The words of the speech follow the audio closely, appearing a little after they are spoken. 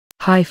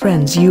Hi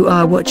friends, you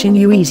are watching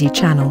Easy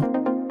channel.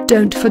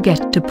 Don't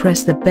forget to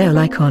press the bell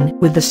icon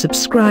with the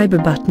subscriber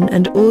button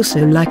and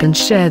also like and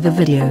share the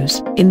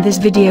videos. In this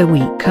video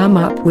we come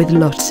up with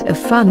lots of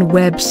fun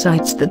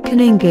websites that can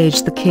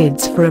engage the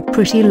kids for a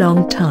pretty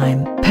long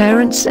time.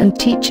 Parents and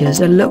teachers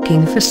are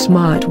looking for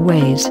smart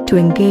ways to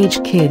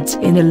engage kids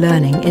in a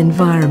learning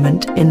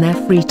environment in their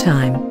free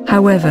time.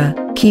 However,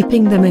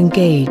 keeping them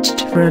engaged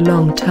for a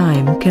long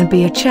time can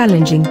be a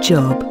challenging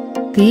job.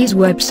 These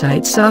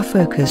websites are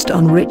focused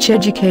on rich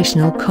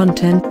educational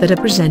content that are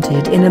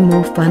presented in a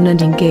more fun and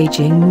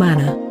engaging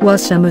manner. While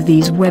some of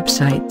these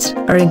websites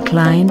are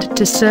inclined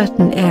to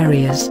certain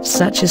areas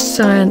such as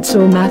science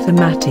or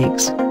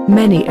mathematics,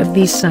 many of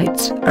these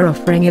sites are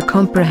offering a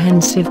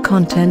comprehensive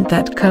content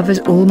that covers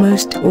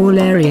almost all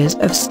areas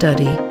of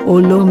study.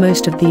 Although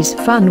most of these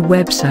fun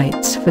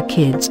websites for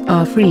kids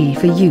are free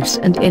for use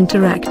and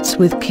interacts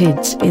with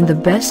kids in the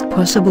best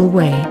possible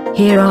way,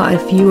 here are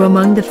a few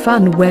among the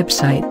fun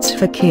websites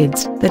for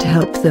kids that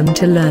help them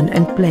to learn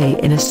and play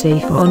in a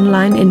safe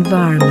online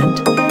environment.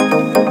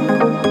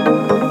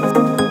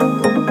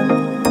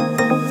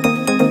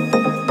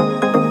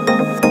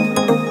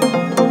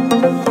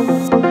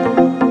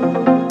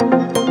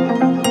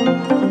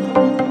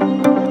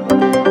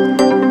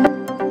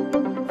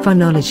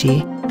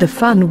 Funology, the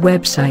fun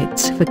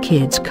websites for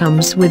kids,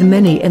 comes with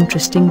many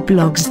interesting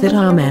blogs that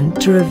are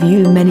meant to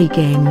review many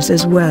games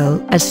as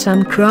well as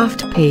some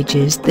craft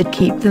pages that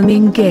keep them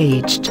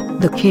engaged.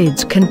 The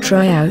kids can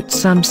try out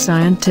some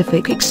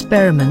scientific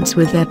experiments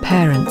with their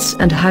parents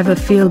and have a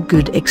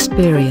feel-good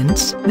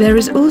experience. There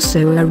is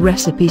also a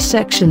recipe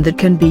section that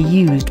can be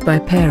used by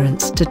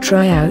parents to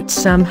try out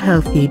some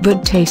healthy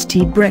but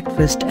tasty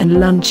breakfast and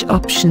lunch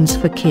options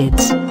for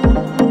kids.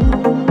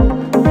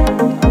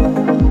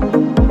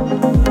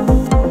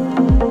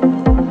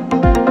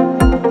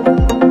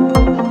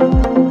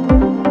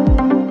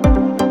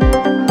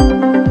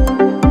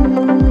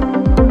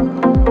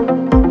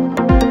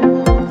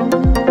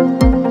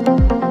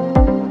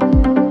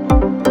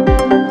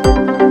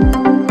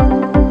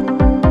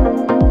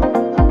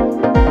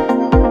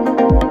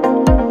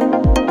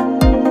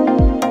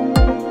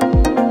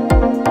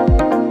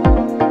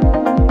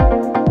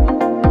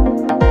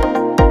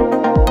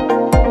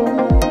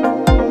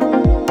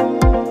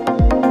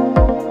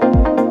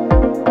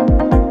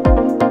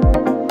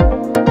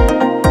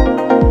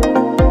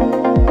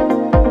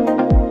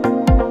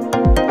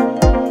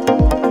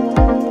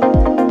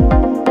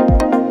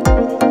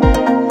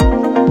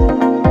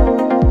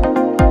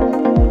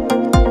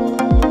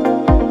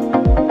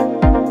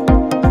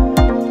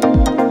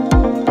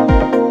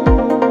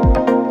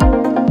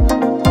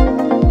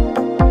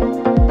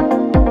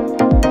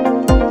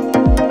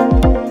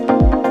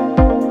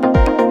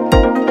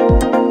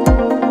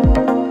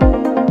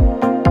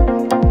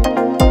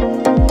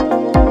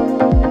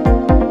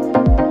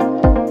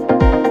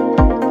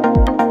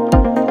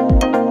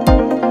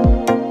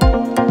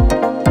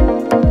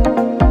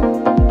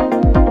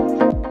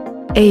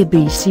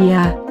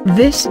 ABCA.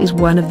 This is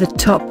one of the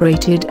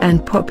top-rated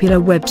and popular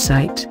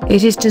website.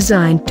 It is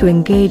designed to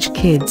engage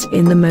kids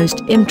in the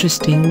most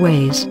interesting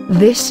ways.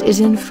 This is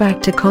in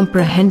fact a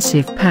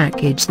comprehensive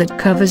package that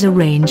covers a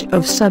range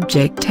of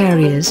subject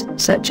areas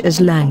such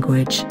as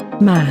language,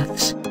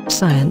 maths,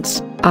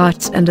 science,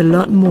 arts and a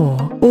lot more.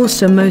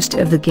 Also, most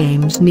of the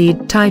games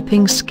need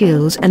typing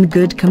skills and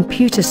good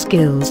computer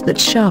skills that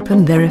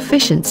sharpen their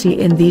efficiency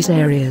in these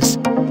areas.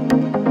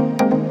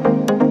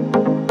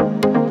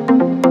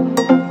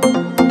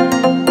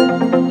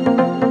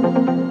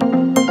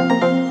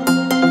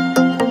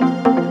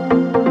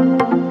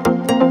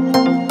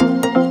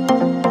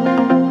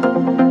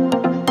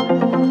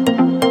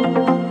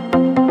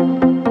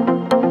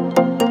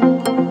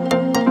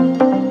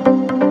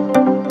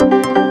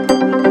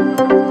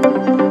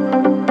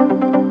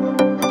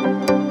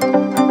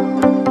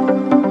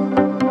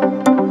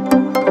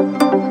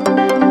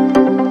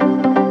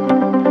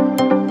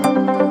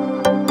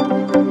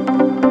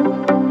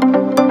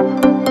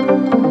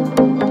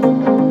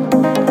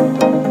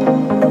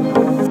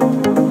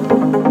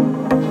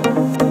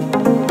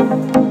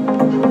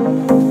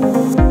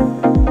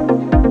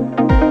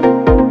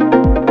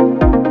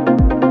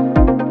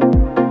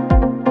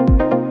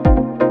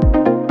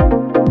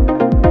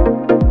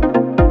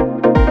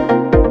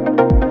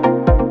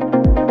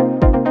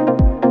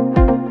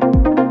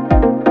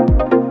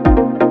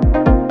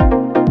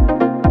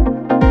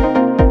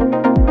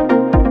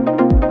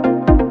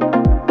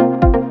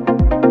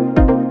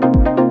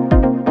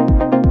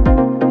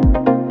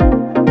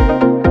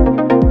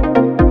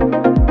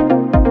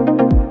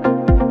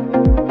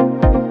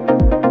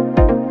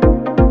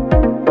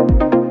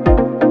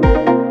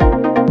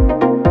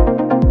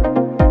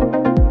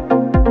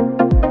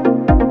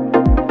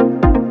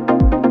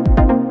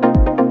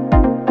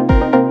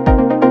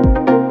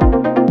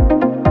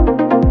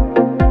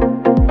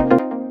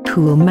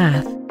 Cool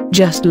Math.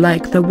 just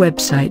like the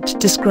website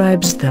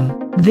describes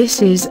them.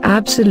 This is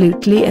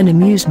absolutely an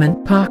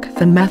amusement park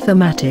for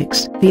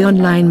mathematics. The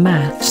online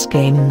maths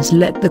games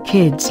let the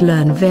kids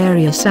learn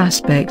various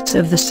aspects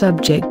of the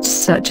subjects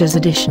such as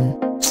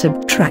addition,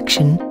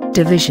 subtraction,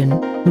 division,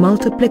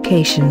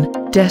 multiplication,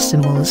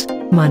 decimals,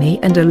 money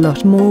and a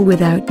lot more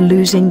without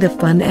losing the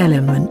fun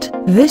element.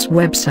 This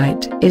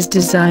website is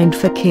designed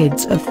for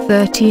kids of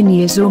 13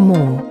 years or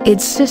more.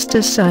 Its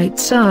sister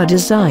sites are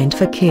designed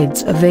for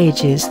kids of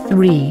ages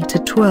 3 to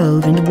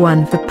 12 and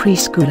one for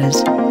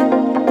preschoolers.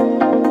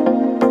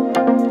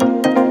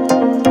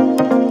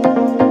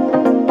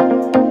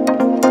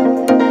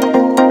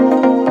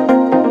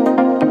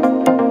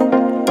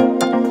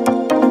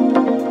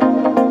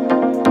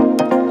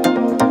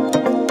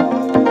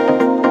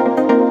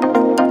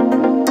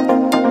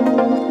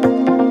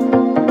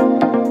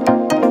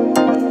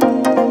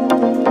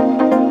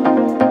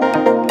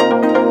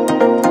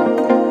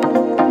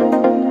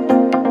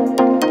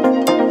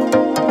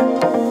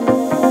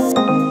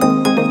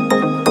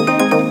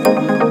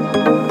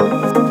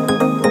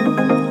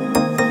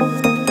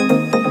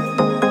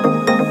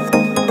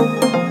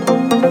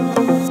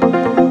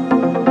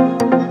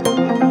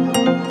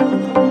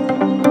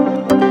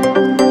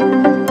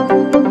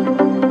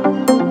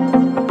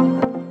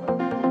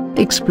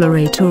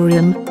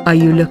 Exploratorium, are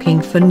you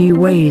looking for new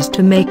ways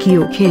to make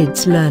your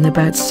kids learn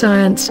about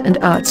science and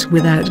arts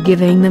without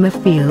giving them a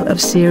feel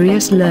of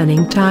serious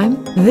learning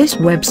time? This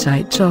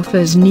website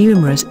offers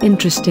numerous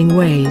interesting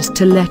ways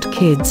to let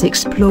kids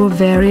explore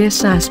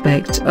various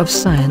aspects of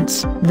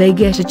science. They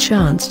get a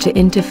chance to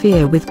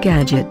interfere with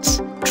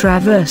gadgets,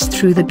 traverse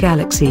through the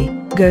galaxy,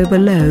 go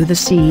below the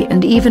sea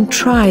and even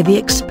try the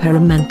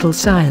experimental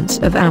science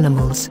of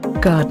animals,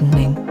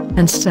 gardening,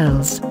 and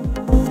cells.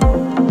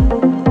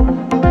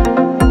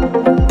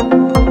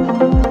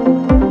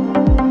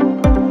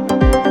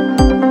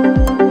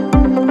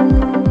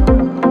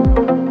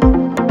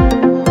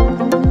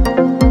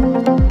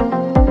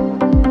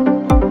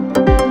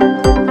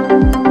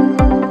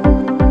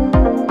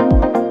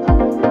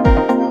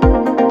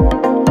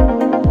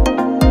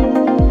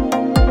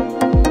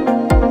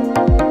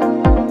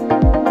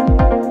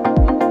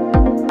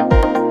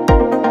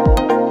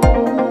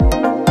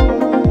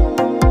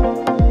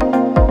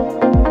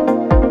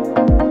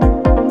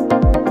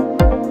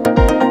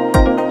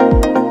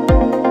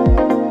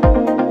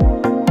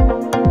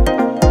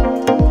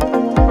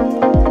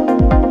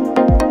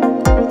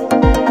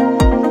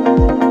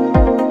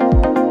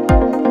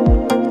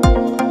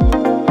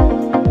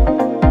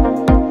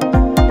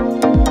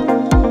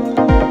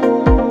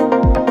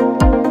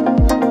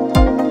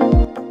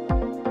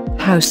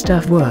 How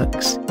stuff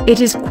works.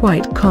 It is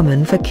quite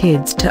common for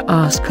kids to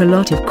ask a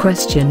lot of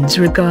questions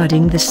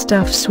regarding the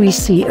stuffs we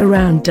see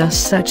around us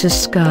such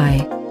as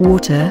sky,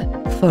 water,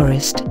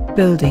 forest,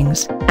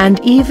 buildings, and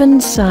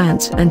even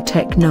science and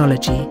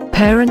technology.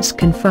 Parents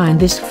can find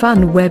this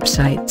fun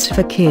websites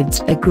for kids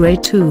a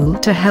great tool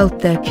to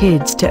help their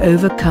kids to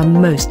overcome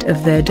most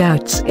of their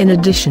doubts in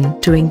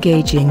addition to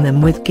engaging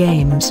them with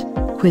games,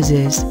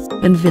 quizzes,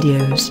 and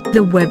videos.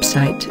 The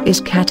website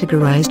is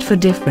categorized for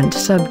different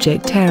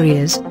subject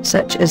areas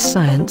such as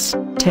science,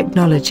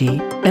 technology,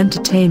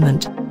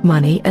 entertainment,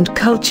 money and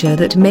culture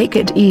that make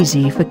it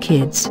easy for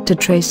kids to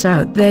trace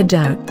out their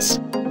doubts.